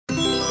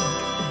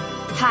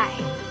Hi!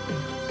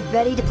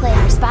 Ready to play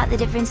our Spot the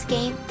Difference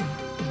game?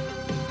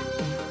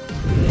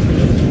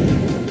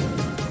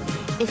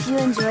 If you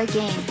enjoy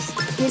games,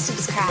 hit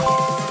subscribe.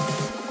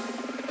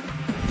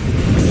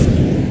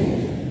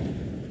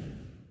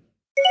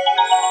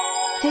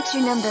 Picture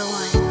number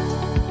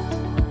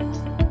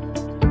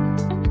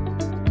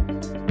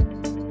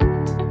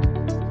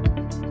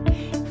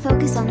 1.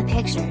 Focus on the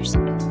pictures.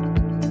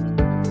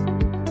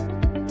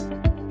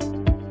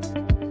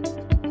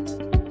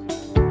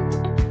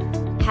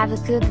 Have a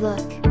good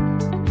look.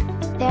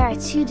 There are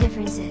 2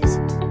 differences.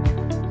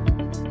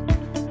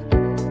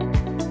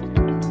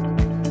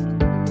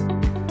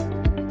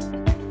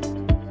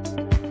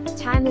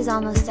 Time is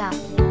almost up.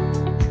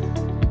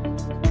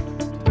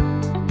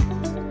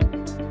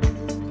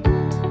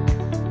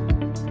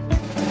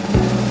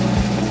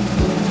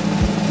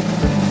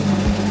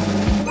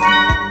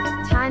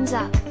 Time's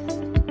up.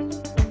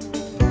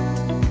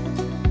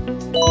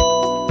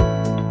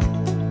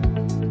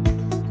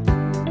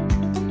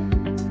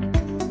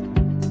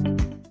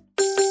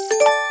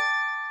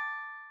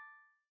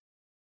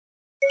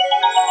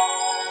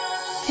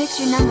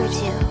 Picture number 2.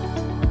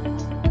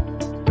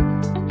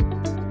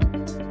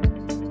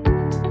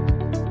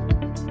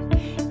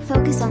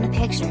 Focus on the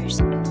pictures.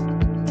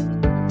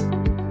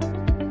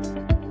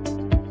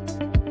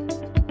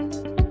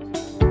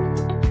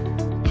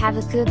 Have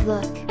a good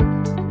look.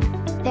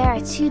 There are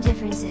 2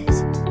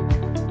 differences.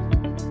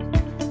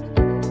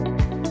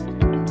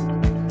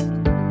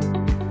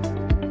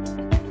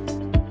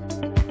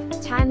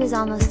 Time is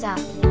almost up.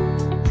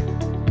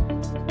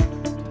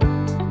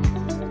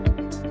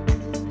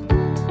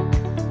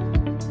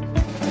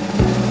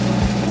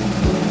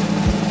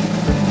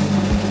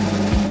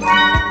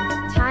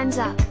 Time's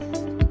up.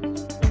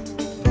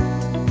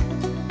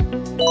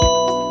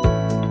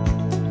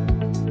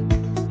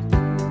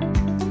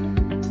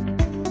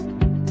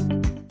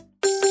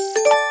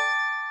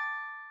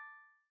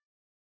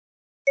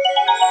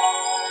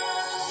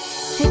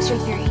 Picture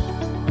 3.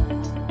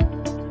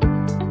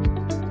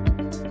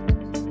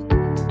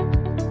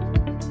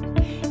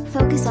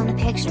 Focus on the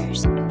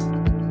pictures.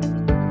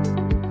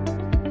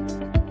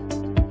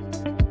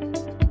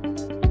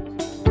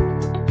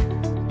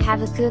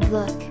 Have a good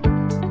look.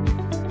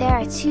 There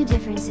are 2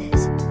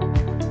 differences.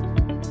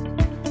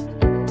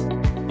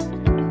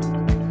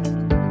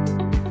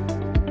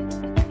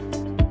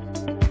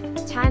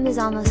 Time is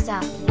almost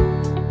up.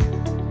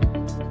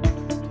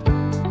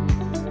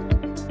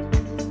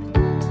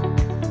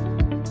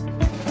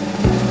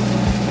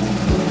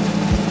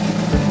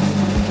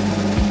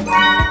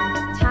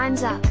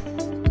 Time's up.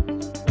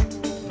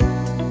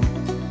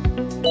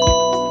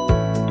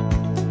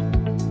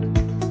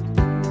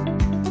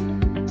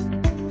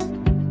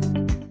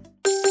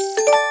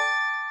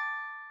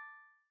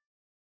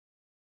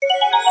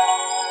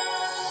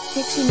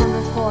 Picture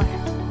number 4.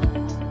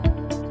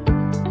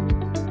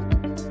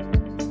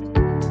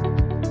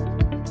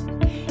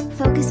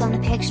 Focus on the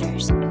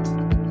pictures.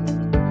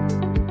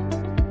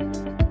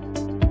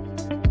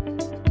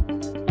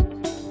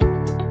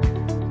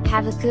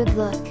 Have a good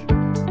look.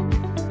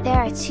 There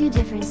are 2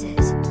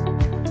 differences.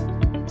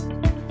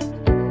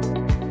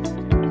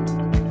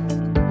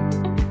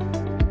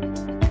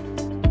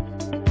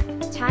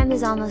 Time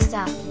is almost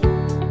up.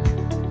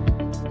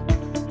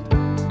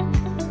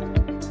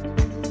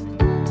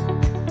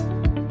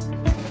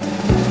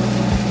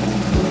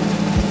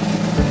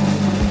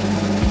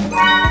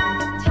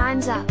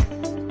 Time's up.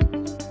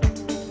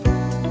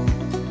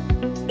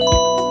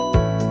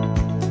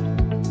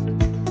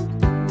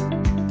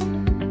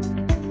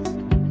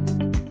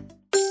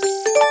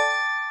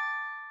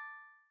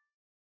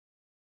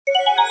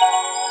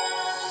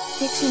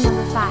 Picture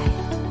number 5.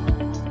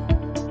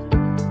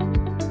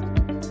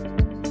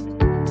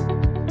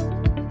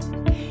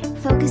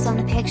 Focus on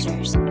the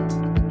pictures.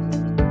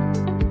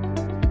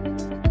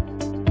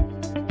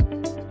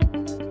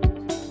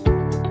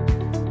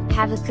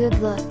 Have a good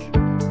look.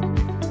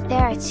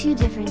 There are 2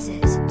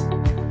 differences.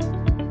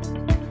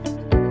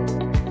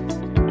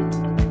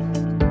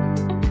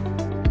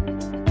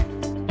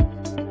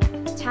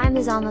 Time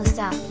is almost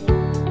up.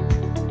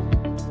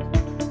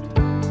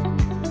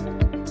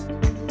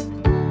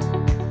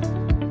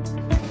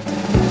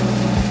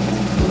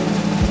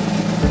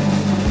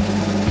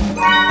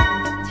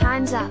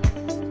 Time's up.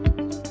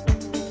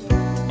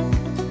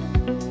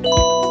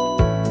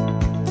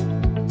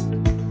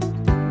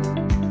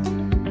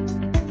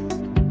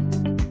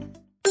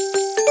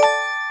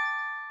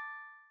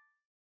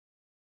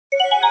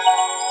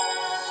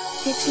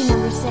 Picture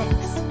number 6.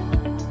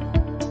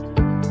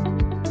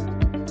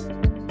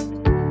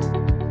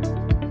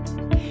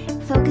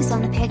 Focus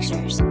on the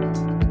pictures.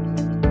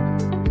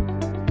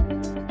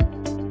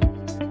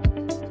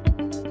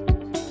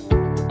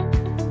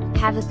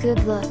 Have a good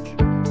look.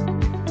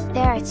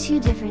 There are 2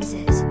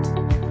 differences.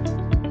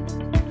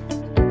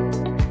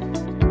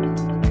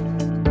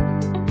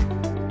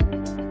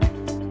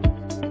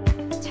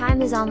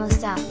 Time is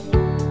almost up.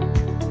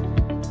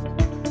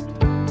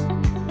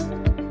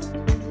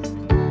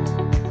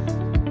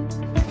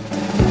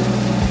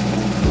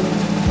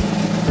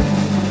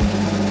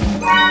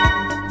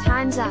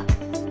 Time's up.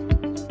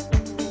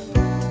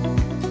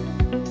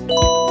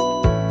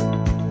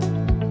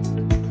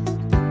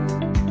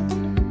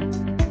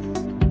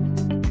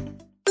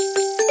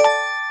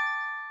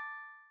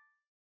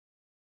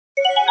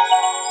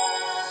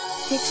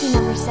 Picture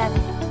number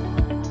 7.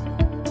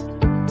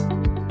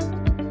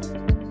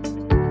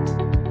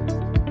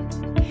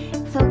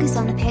 Focus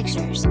on the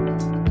pictures.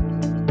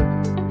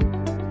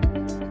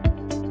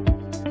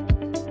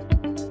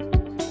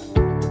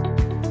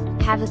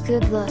 Have a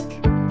good look.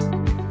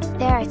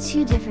 There are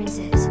 2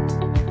 differences.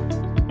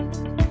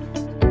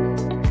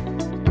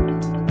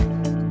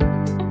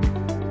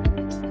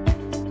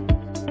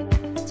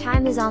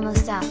 Time is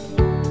almost up.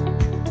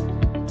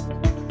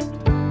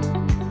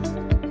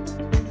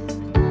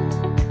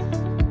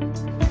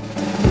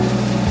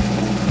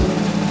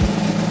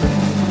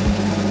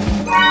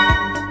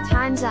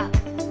 Time's up.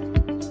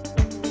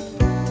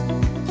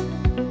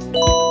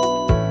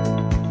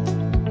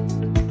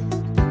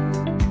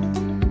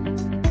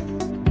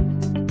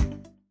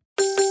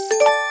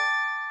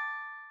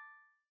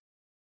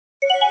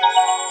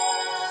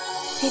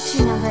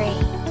 Picture number 8.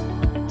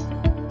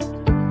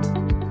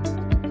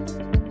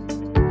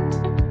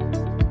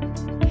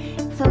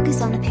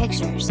 Focus on the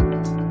pictures.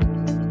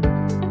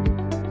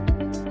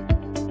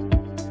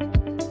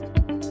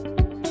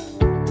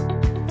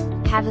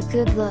 Have a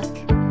good look.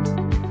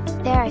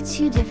 There are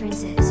 2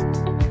 differences.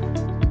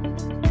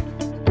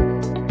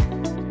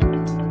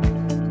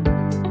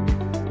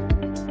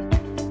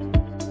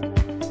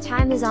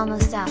 Time is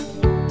almost up.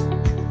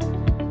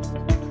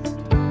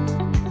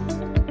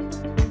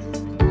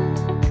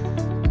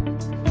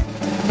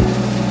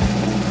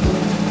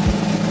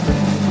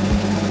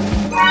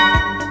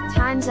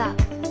 Time's up.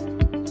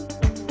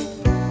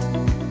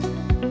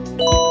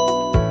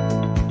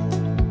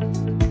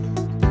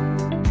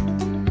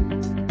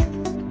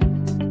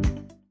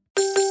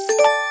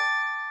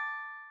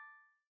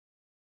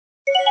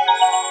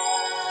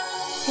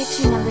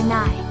 Picture number 9.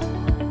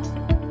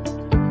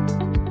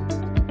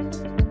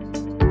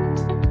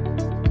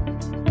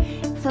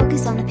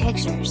 Focus on the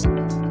pictures.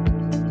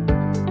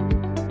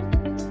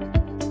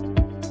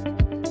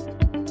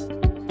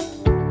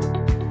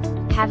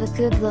 Have a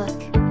good look.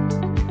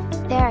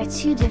 There are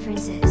 2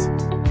 differences.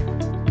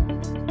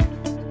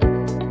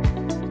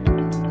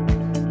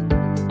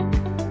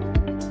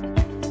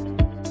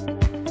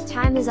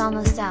 Time is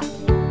almost up.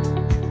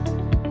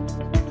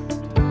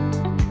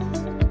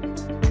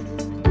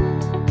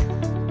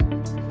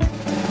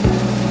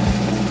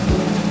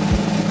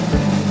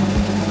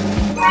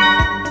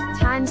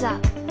 Time's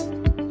up.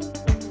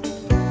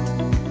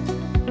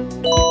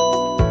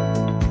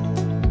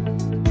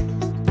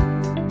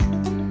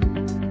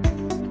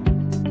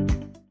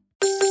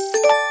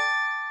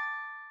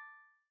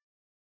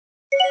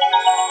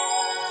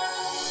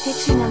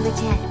 Picture number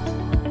 10.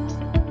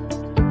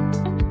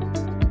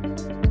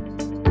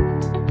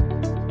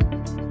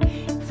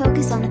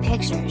 Focus on the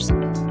pictures.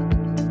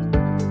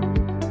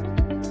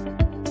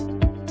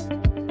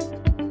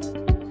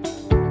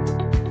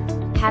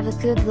 Have a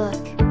good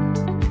look.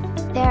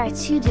 There are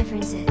 2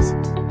 differences.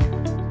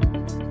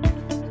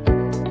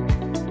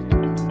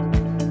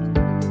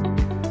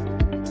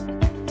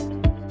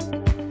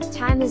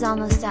 Time is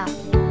almost up.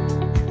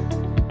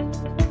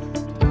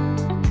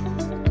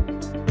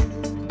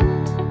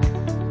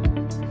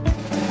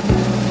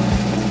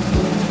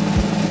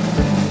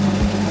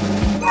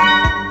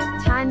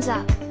 Time's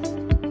up.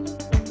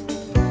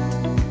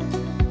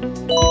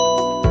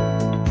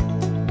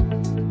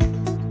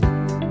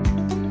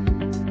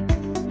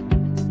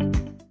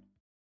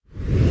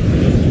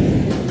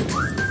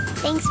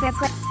 Thanks for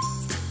playing.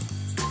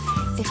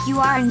 If you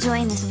are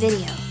enjoying this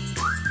video,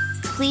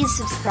 please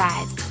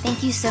subscribe.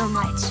 Thank you so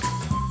much.